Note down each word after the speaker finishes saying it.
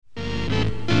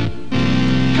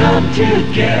come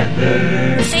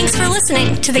together. Thanks for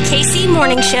listening to the KC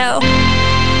Morning Show.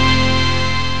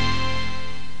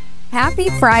 Happy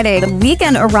Friday. The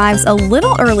weekend arrives a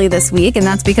little early this week, and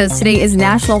that's because today is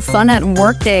National Fun at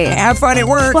Work Day. Have fun at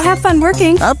work. Well, have fun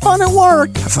working. Have fun at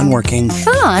work. Have fun working.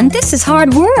 Fun? This is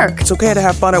hard work. It's okay to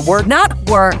have fun at work. Not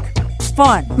work.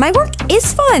 Fun. My work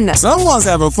is fun. Someone's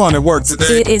having fun at work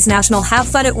today. It is National Have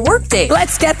Fun at Work Day.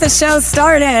 Let's get the show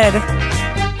started.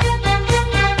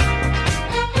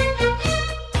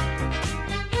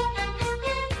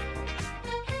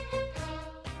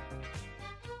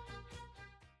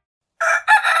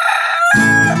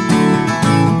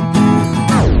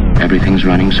 Everything's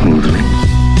running smoothly.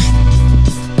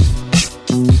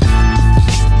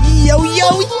 Yo,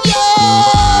 yo, yo!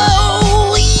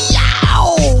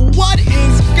 Yow! What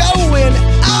is going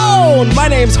on? My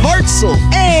name's Hartzell,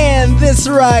 and this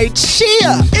right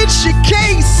here, it's your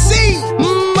KC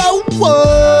Mo.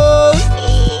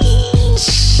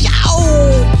 Show,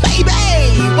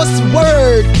 baby! What's the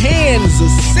word,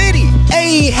 Kansas City?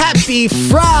 A happy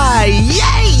Friday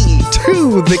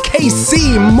to the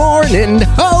KC Morning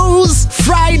Hoes.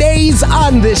 Fridays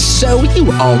on this show,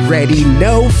 you already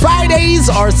know. Fridays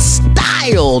are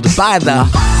styled by the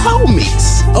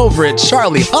homies over at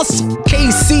Charlie Hustle.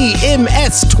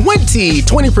 KCMS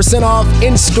 20% off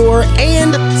in store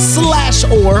and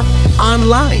 /or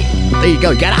online. There you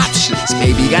go. You got options,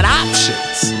 baby. You got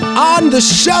options. On the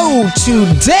show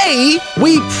today,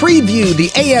 we preview the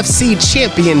AFC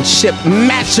Championship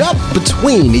matchup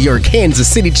between your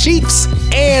Kansas City Chiefs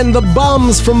and the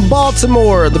bums from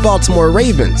Baltimore, the Baltimore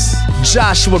Ravens.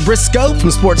 Joshua Briscoe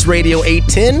from Sports Radio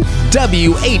 810,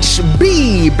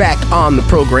 WHB back on the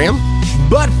program.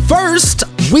 But first,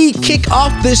 we kick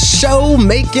off this show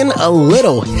making a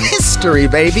little history,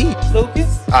 baby.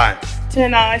 Lucas? Aye.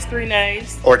 10 ayes, 3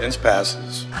 nays. Ordinance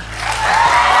passes.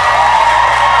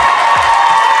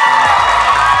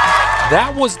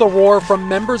 That was the roar from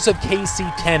members of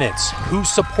KC tenants who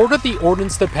supported the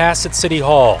ordinance that passed at City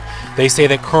Hall. They say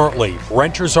that currently,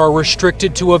 renters are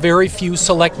restricted to a very few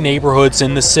select neighborhoods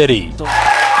in the city.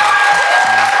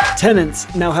 Tenants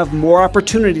now have more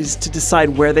opportunities to decide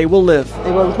where they will live.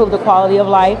 They will improve the quality of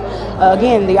life.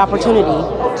 Again, the opportunity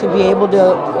to be able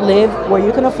to live where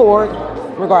you can afford,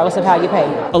 regardless of how you pay.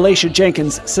 Alicia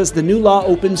Jenkins says the new law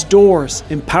opens doors,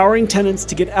 empowering tenants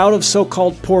to get out of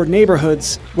so-called poor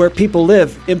neighborhoods where people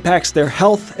live, impacts their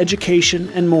health,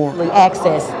 education, and more.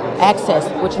 Access,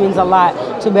 which means a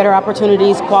lot to better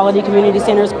opportunities, quality community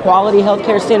centers, quality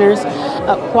healthcare centers,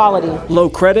 quality. Low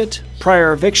credit,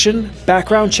 prior eviction,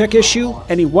 background check issue.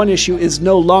 Any one issue is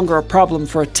no longer a problem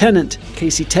for a tenant.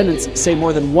 KC tenants say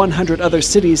more than 100 other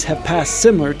cities have passed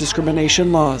similar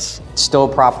discrimination laws. It's still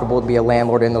profitable to be a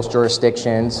landlord in those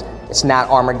jurisdictions. It's not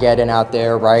Armageddon out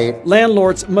there, right?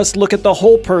 Landlords must look at the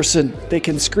whole person. They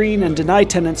can screen and deny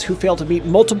tenants who fail to meet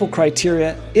multiple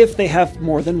criteria if they have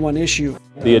more than one issue.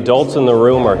 The adults in the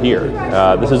room are here.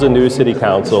 This is a new city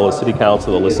council, a city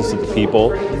council that listens to the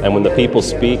people, and when the people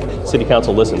speak, city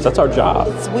council listens. That's our job.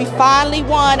 We finally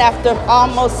won after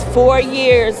almost 4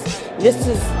 years. This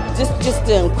is just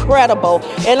incredible,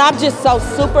 and I'm just so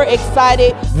super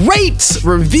excited. Rate,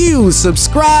 review,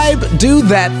 subscribe, do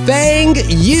that thing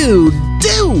you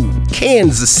do.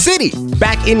 Kansas City,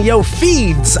 back in your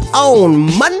feeds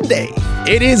on Monday.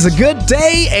 It is a good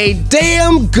day, a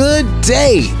damn good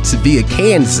day to be a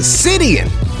Kansas Citian.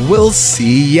 We'll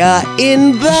see ya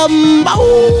in the morning.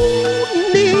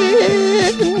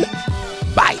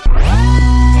 Bye.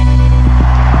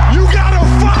 You gotta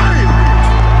fight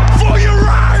for your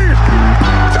right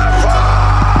to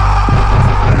fight!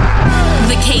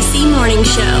 The KC Morning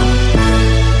Show.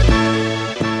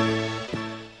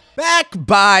 Back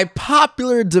by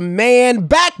popular demand,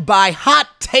 back by hot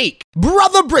take.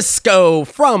 Brother Briscoe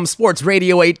from Sports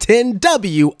Radio 810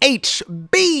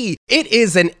 WHB. It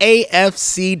is an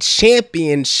AFC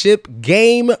Championship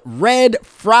game, Red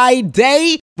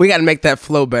Friday. We got to make that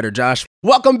flow better, Josh.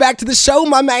 Welcome back to the show,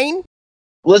 my man.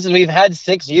 Listen, we've had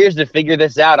 6 years to figure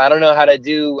this out. I don't know how to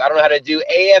do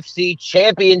AFC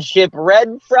Championship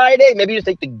Red Friday. Maybe just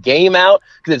take the game out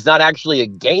because it's not actually a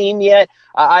game yet.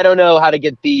 I don't know how to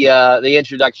get the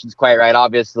introductions quite right.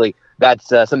 Obviously, that's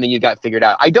something you got figured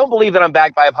out. I don't believe that I'm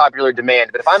backed by a popular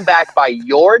demand, but if I'm backed by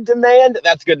your demand,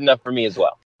 that's good enough for me as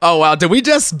well. Oh, wow. Did we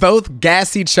just both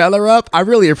gas each other up? I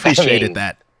really appreciated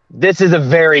that. This is a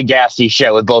very gassy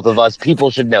show with both of us. People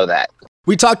should know that.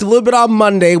 We talked a little bit on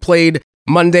Monday, played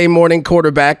Monday morning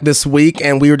quarterback this week,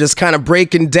 and we were just kind of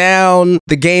breaking down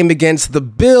the game against the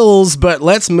Bills, but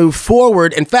let's move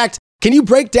forward. In fact, can you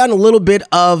break down a little bit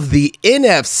of the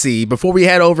NFC before we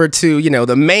head over to,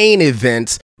 the main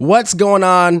event? What's going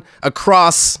on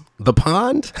across the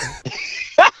pond?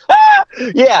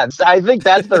 Yeah, I think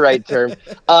that's the right term.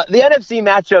 The NFC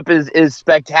matchup is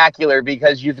spectacular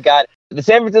because you've got the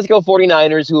San Francisco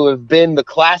 49ers, who have been the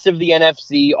class of the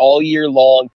NFC all year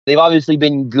long. They've obviously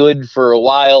been good for a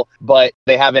while, but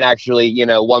they haven't actually,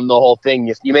 won the whole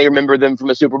thing. You may remember them from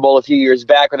a Super Bowl a few years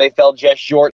back where they fell just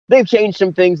short. They've changed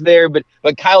some things there, but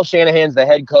Kyle Shanahan's the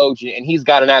head coach, and he's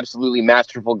got an absolutely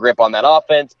masterful grip on that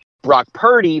offense. Brock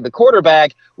Purdy, the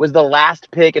quarterback, was the last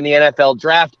pick in the NFL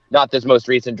draft, not this most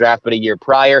recent draft, but a year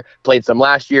prior. Played some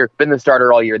last year, been the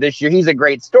starter all year this year. He's a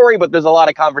great story, but there's a lot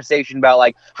of conversation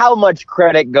about how much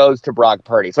credit goes to Brock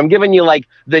Purdy. So I'm giving you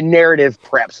the narrative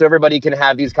prep so everybody can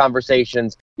have these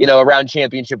conversations, around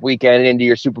championship weekend and into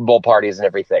your Super Bowl parties and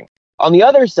everything. On the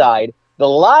other side, the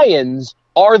Lions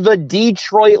are the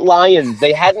Detroit Lions.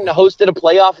 They hadn't hosted a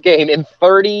playoff game in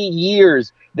 30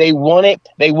 years. They won it.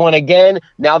 They won again.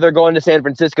 Now they're going to San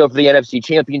Francisco for the NFC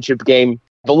Championship game.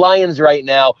 The Lions right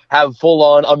now have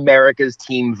full-on America's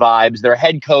team vibes. Their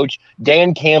head coach,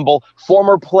 Dan Campbell,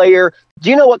 former player. Do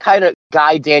you know what kind of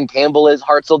guy Dan Campbell is,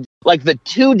 Hartzell? The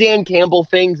two Dan Campbell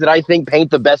things that I think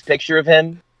paint the best picture of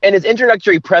him. In his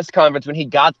introductory press conference when he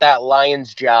got that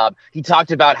Lions job, he talked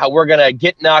about how we're going to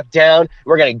get knocked down,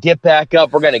 we're going to get back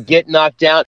up, we're going to get knocked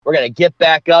down, we're going to get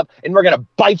back up, and we're going to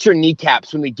bite your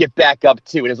kneecaps when we get back up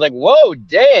too. And it's whoa,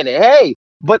 Dan, hey.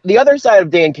 But the other side of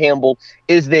Dan Campbell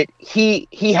is that he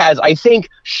has, I think,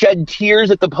 shed tears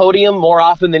at the podium more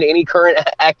often than any current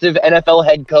active NFL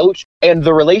head coach. And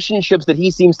the relationships that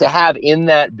he seems to have in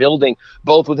that building,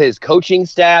 both with his coaching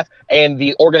staff and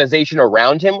the organization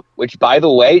around him, which, by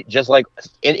the way, just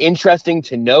interesting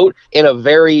to note, in a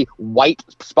very white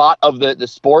spot of the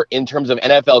sport in terms of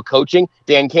NFL coaching,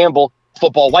 Dan Campbell,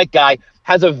 football white guy,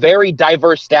 has a very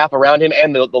diverse staff around him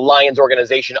and the Lions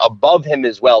organization above him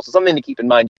as well. So something to keep in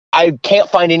mind. I can't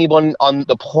find anyone on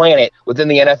the planet within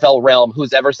the NFL realm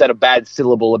who's ever said a bad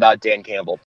syllable about Dan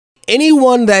Campbell.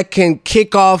 Anyone that can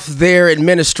kick off their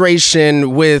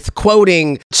administration with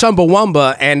quoting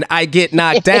Chumbawamba and I get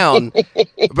knocked down,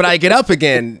 but I get up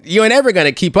again, you ain't ever going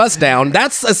to keep us down.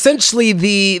 That's essentially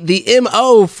the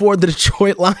MO for the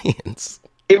Detroit Lions.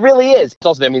 It really is. It's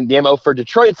also, the MO for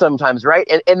Detroit sometimes, right?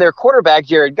 And their quarterback,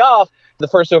 Jared Goff, the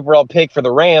first overall pick for the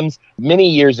Rams many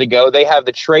years ago, they have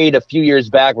the trade a few years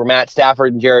back where Matt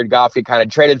Stafford and Jared Goff get kind of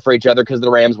traded for each other because the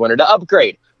Rams wanted to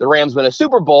upgrade. The Rams win a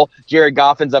Super Bowl. Jared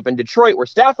Goff ends up in Detroit, where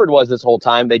Stafford was this whole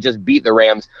time. They just beat the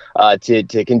Rams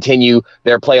to continue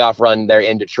their playoff run there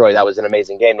in Detroit. That was an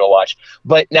amazing game to watch.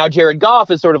 But now Jared Goff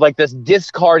is sort of this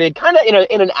discarded, kind of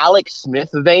in an Alex Smith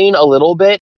vein a little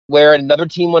bit, where another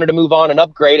team wanted to move on and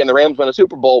upgrade, and the Rams won a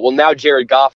Super Bowl. Well, now Jared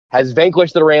Goff has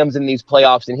vanquished the Rams in these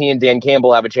playoffs, and he and Dan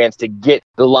Campbell have a chance to get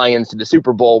the Lions to the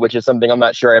Super Bowl, which is something I'm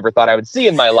not sure I ever thought I would see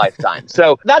in my lifetime.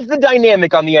 So that's the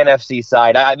dynamic on the NFC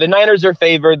side. The Niners are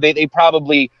favored. They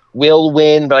probably will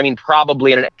win, but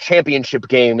probably in a championship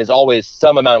game is always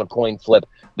some amount of coin flip.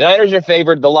 The Niners are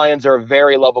favored. The Lions are a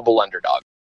very lovable underdog.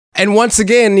 And once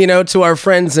again, to our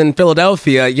friends in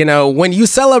Philadelphia, when you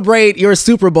celebrate your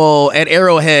Super Bowl at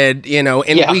Arrowhead, in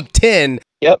week 10,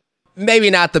 yep, maybe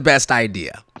not the best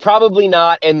idea. Probably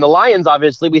not. And the Lions,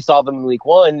 obviously, we saw them in week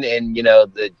 1 and,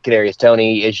 the Kadarius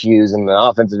Toney issues and the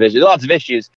offensive issues, lots of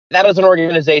issues. That is an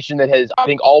organization that has, I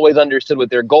think, always understood what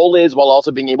their goal is while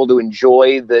also being able to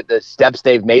enjoy the steps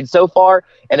they've made so far.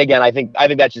 And again, I think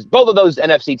that's just both of those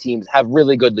NFC teams have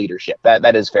really good leadership.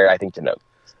 That is fair, I think, to note.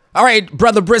 All right,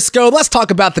 Brother Briscoe, let's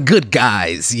talk about the good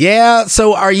guys. Yeah,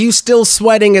 so are you still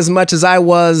sweating as much as I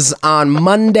was on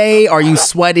Monday? Are you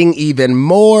sweating even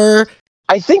more?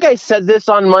 I think I said this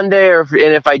on Monday, and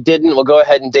if I didn't, we'll go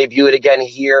ahead and debut it again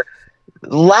here.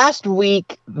 Last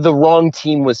week, the wrong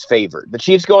team was favored. The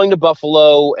Chiefs going to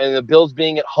Buffalo and the Bills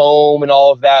being at home and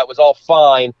all of that was all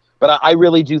fine. But I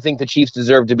really do think the Chiefs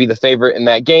deserve to be the favorite in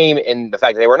that game. And the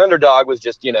fact that they were an underdog was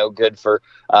just, good for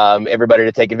everybody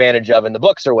to take advantage of in the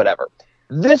books or whatever.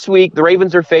 This week, the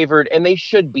Ravens are favored, and they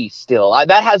should be still.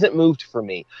 That hasn't moved for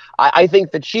me. I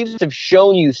think the Chiefs have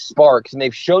shown you sparks, and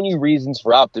they've shown you reasons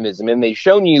for optimism, and they've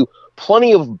shown you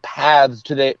plenty of paths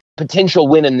to the potential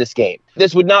win in this game.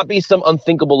 This would not be some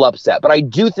unthinkable upset, but I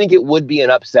do think it would be an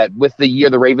upset with the year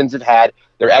the Ravens have had.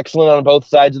 They're excellent on both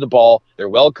sides of the ball. They're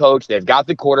well coached. They've got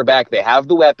the quarterback. They have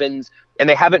the weapons, and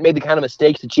they haven't made the kind of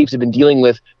mistakes the Chiefs have been dealing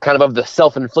with, kind of the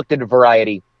self-inflicted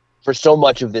variety for so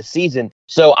much of this season.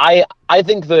 So I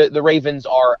think the Ravens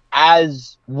are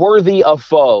as worthy a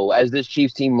foe as this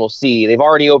Chiefs team will see. They've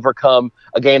already overcome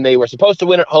a game they were supposed to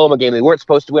win at home, a game they weren't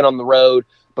supposed to win on the road.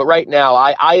 But right now,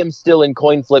 I am still in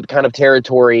coin flip kind of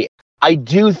territory. I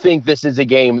do think this is a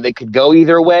game that could go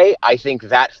either way. I think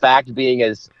that fact being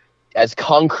as as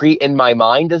concrete in my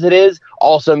mind as it is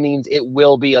also means it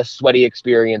will be a sweaty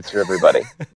experience for everybody.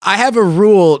 I have a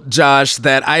rule, Josh,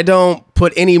 that I don't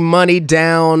put any money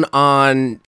down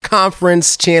on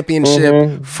conference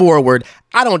championship forward.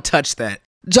 I don't touch that.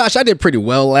 Josh, I did pretty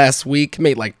well last week.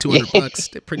 Made like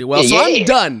 $200. Did pretty well. So I'm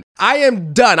done. I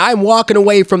am done. I'm walking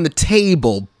away from the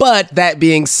table. But that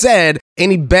being said,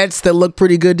 any bets that look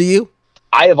pretty good to you?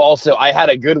 I had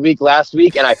a good week last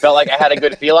week, and I felt like I had a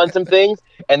good feel on some things.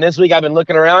 And this week I've been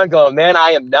looking around going, man,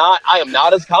 I am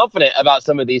not as confident about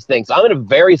some of these things. So I'm in a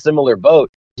very similar boat.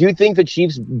 Do you think the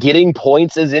Chiefs getting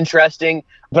points is interesting?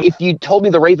 But if you told me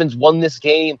the Ravens won this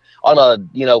game on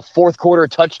a, fourth quarter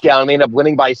touchdown, they end up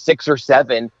winning by 6 or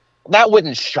 7, that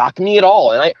wouldn't shock me at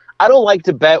all. And I don't like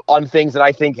to bet on things that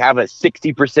I think have a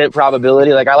 60%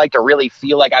 probability. Like, I like to really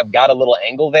feel like I've got a little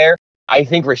angle there. I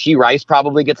think Rashee Rice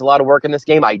probably gets a lot of work in this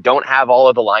game. I don't have all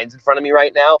of the lines in front of me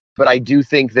right now, but I do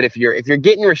think that if you're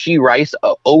getting Rashee Rice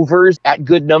overs at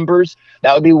good numbers,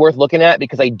 that would be worth looking at,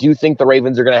 because I do think the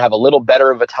Ravens are going to have a little better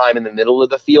of a time in the middle of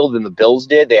the field than the Bills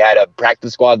did. They had a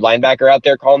practice squad linebacker out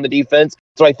there calling the defense.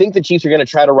 So I think the Chiefs are going to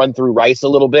try to run through Rice a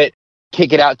little bit,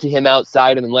 kick it out to him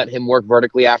outside, and then let him work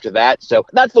vertically after that. So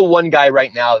that's the one guy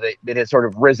right now that has sort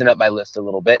of risen up my list a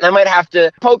little bit. And I might have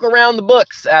to poke around the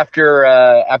books after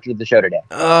the show today.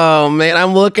 Oh, man,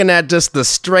 I'm looking at just the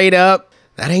straight up.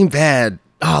 That ain't bad.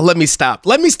 Oh, let me stop,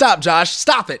 Josh.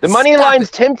 Stop it. The money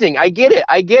line's tempting. I get it.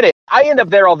 I end up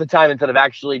there all the time instead of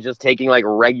actually just taking like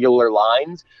regular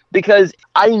lines, because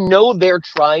I know they're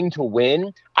trying to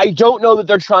win. I don't know that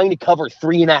they're trying to cover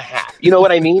 3.5. You know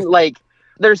what I mean? Like,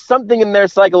 there's something in there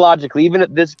psychologically, even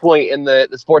at this point in the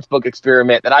sportsbook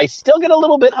experiment, that I still get a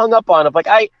little bit hung up on. Of like,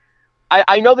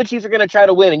 I know the Chiefs are going to try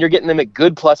to win, and you're getting them at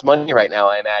good plus money right now,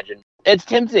 I imagine. It's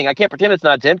tempting. I can't pretend it's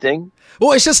not tempting.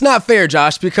 Well, it's just not fair,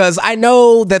 Josh, because I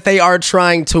know that they are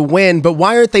trying to win, but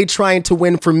why aren't they trying to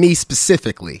win for me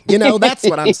specifically? You know, that's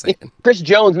what I'm saying. Chris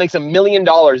Jones makes $1 million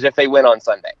if they win on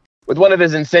Sunday. With one of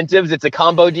his incentives, it's a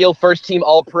combo deal, first team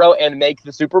All-Pro and make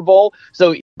the Super Bowl.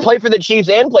 So play for the Chiefs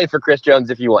and play for Chris Jones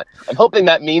if you want. I'm hoping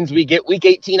that means we get Week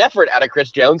 18 effort out of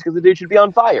Chris Jones, because the dude should be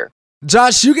on fire.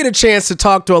 Josh, you get a chance to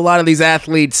talk to a lot of these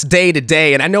athletes day to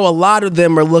day, and I know a lot of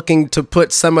them are looking to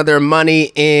put some of their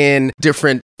money in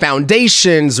different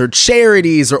foundations or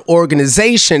charities or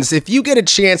organizations. If you get a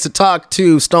chance to talk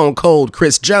to Stone Cold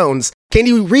Chris Jones, can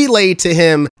you relay to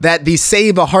him that the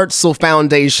Save a Hartzell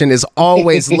Foundation is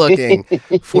always looking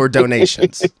for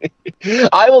donations?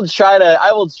 I will try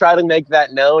to make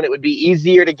that known. It would be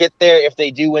easier to get there if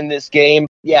they do win this game.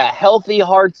 Yeah, Healthy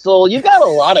Hartzell. You've got a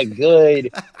lot of good.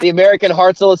 The American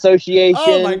Hartzell Association.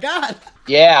 Oh my God.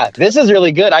 Yeah, this is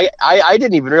really good. I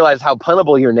didn't even realize how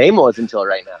punnable your name was until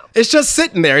right now. It's just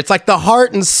sitting there. It's like the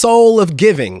heart and soul of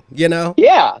giving, you know?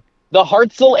 Yeah, the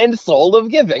Hartzell and soul of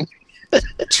giving.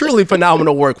 Truly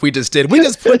phenomenal work we just did. We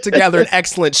just put together an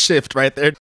excellent shift right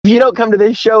there. If you don't come to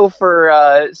this show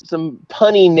for some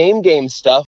punny name game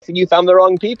stuff, you found the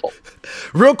wrong people.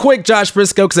 Real quick, Josh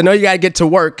Briscoe, because I know you got to get to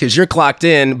work because you're clocked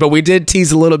in, but we did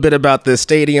tease a little bit about the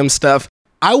stadium stuff.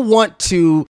 I want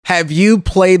to have you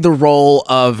play the role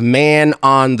of man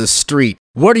on the street.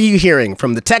 What are you hearing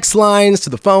from the text lines to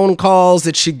the phone calls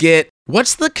that you get?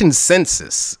 What's the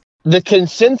consensus? The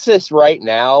consensus right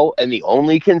now, and the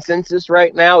only consensus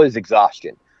right now, is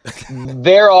exhaustion.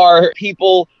 There are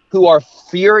people who are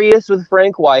furious with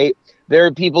Frank White. There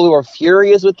are people who are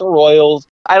furious with the Royals.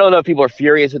 I don't know if people are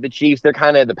furious with the Chiefs. They're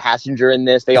kind of the passenger in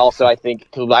this. They also, I think,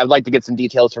 I'd like to get some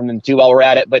details from them too while we're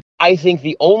at it. But I think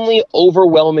the only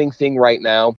overwhelming thing right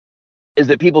now is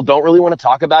that people don't really want to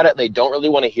talk about it. They don't really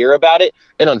want to hear about it.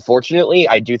 And unfortunately,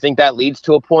 I do think that leads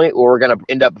to a point where we're going to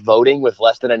end up voting with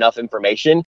less than enough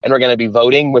information. And we're going to be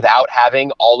voting without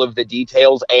having all of the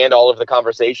details and all of the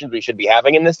conversations we should be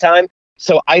having in this time.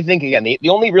 So I think, again, the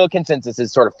only real consensus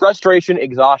is sort of frustration,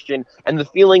 exhaustion, and the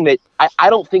feeling that I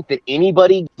don't think that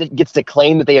anybody gets to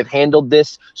claim that they have handled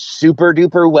this super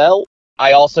duper well.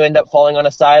 I also end up falling on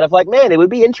a side of like, man, it would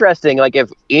be interesting. Like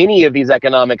if any of these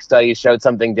economic studies showed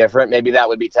something different, maybe that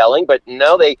would be telling. But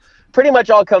no, they pretty much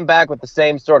all come back with the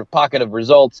same sort of pocket of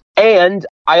results. And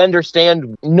I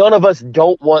understand none of us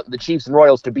don't want the Chiefs and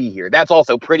Royals to be here. That's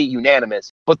also pretty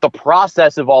unanimous. But the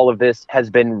process of all of this has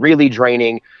been really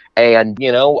draining. And,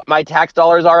 you know, my tax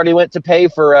dollars already went to pay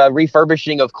for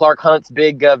refurbishing of Clark Hunt's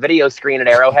big video screen at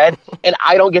Arrowhead, and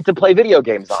I don't get to play video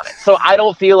games on it. So I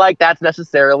don't feel like that's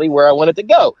necessarily where I want it to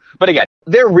go. But again,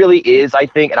 there really is, I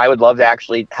think, and I would love to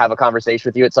actually have a conversation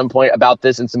with you at some point about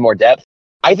this in some more depth.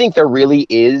 I think there really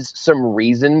is some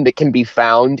reason that can be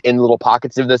found in little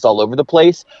pockets of this all over the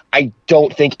place. I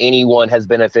don't think anyone has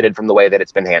benefited from the way that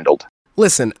it's been handled.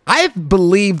 Listen, I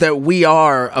believe that we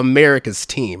are America's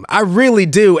team. I really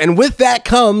do. And with that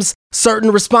comes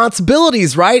certain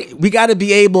responsibilities, right? We got to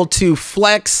be able to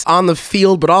flex on the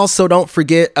field, but also don't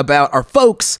forget about our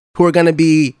folks who are going to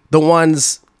be the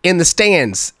ones in the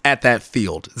stands at that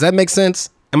field. Does that make sense?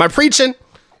 Am I preaching?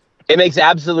 It makes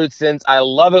absolute sense. I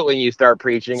love it when you start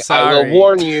preaching. Sorry. I will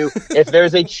warn you, if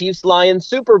there's a Chiefs-Lions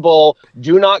Super Bowl,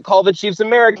 do not call the Chiefs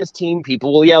America's team.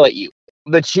 People will yell at you.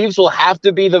 The Chiefs will have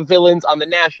to be the villains on the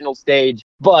national stage,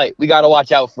 but we got to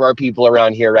watch out for our people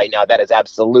around here right now. That is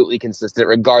absolutely consistent,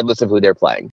 regardless of who they're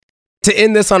playing. To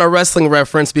end this on a wrestling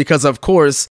reference, because of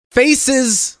course,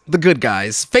 faces, the good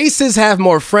guys, faces have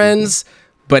more friends,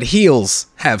 but heels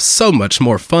have so much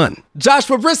more fun.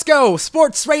 Joshua Briscoe,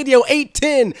 Sports Radio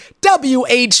 810,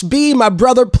 WHB, my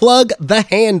brother, plug the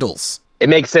handles. It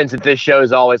makes sense that this show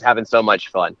is always having so much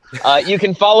fun. You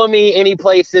can follow me any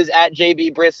places at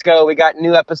JB Briscoe. We got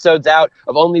new episodes out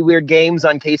of Only Weird Games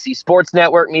on KC Sports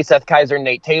Network. Me, Seth Kaiser,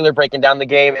 Nate Taylor breaking down the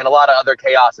game, and a lot of other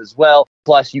chaos as well.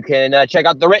 Plus, you can check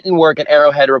out the written work at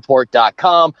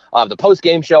arrowheadreport.com. I'll have the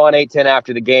post-game show on 810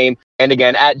 after the game. And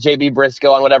again, at JB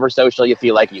Briscoe on whatever social you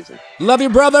feel like using. Love you,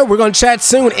 brother. We're going to chat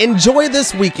soon. Enjoy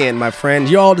this weekend, my friend.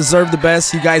 You all deserve the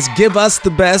best. You guys give us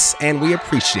the best, and we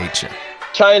appreciate you.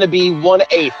 Trying to be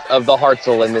 1/8 of the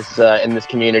Hartzell in this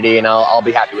community, and I'll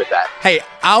be happy with that. Hey,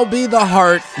 I'll be the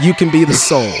heart. You can be the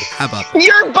soul. How about that?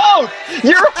 You're both.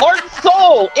 You're heart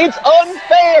soul. It's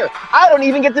unfair. I don't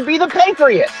even get to be the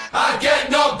pancreas. I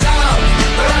get knocked down,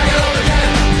 but I get up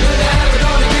again. You're never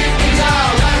gonna keep me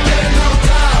down. I get knocked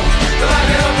down, but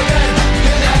I get up again.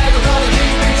 You're never gonna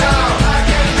keep me down. I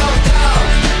get knocked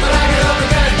down, but I get up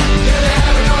again. You're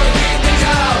never gonna keep me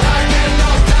down. I get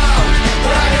knocked down,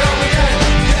 but I get up again.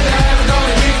 You're never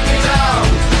gonna keep me down.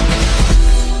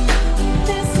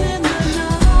 It's in the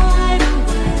night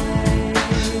away.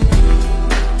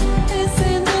 It's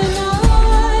in the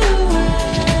night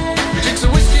away. He drinks a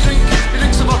whiskey drink, he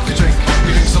drinks a vodka drink,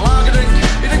 he drinks a lager drink,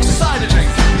 he drinks a cider drink.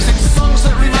 He sings the songs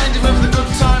that remind him of the good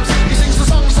times. He sings the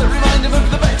songs that remind him of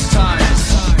the best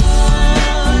times.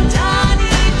 Oh,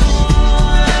 Danny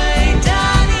boy,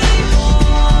 Danny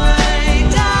boy,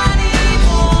 Danny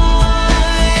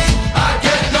boy. I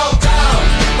get knocked down,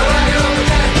 but I get up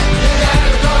again. You're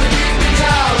never gonna keep me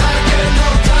down. I get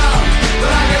knocked down,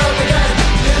 but I get up again.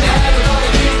 You're never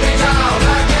gonna keep me down. I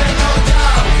get knocked down, but I get up again. You're never gonna keep me down. I get knocked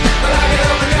down, but I get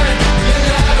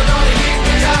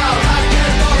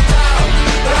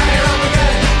up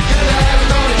again. You're never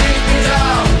gonna keep me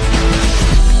down.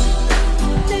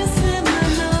 It's in the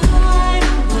night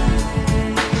away.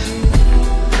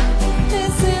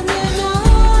 It's in the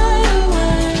night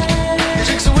away. He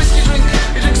drinks a whiskey drink,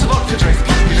 he drinks a vodka drink,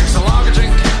 he drinks a lager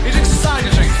drink, he drinks a cider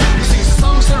drink. He sings the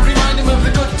songs that remind him of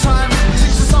the good times. He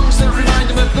sings the songs that remind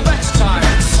him of the best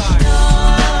times.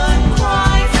 Don't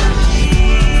cry for me,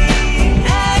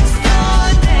 next door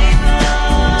neighbor.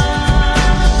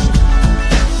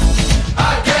 I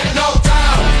get knocked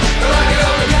down, but I get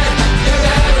up again. You're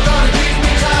never gonna keep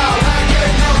me down. I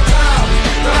get knocked down,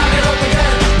 but I get up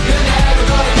again. You're never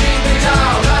gonna keep me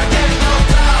down. I get knocked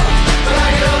down, but I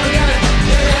get up again.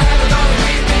 You're never gonna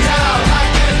keep me down. I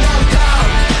get knocked down, but I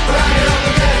get up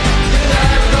again. You're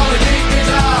never gonna keep me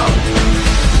down.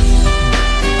 I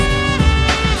get knocked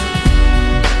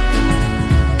down,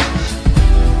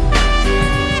 but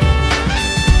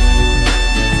I get up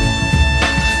again. You're never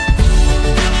gonna keep me down. I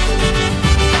get knocked down,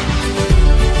 but I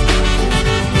get up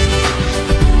again. You're never gonna keep me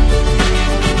down.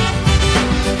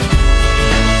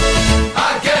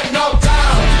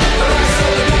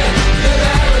 I get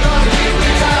knocked down,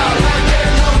 but I get up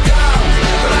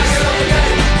again.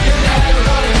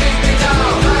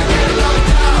 You're never gonna keep me down. I get knocked down,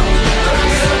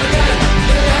 but I get up again. You're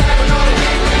never gonna keep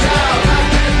me down. I get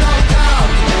knocked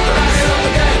down, but I get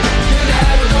up again. You're never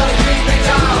gonna keep me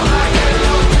down. I get knocked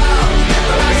down, but I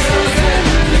get up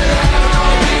again. You're never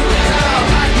gonna keep me down. I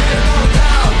get knocked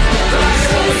down.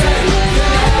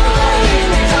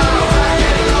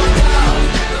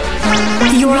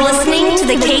 You're listening to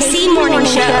the KC Morning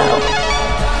Show.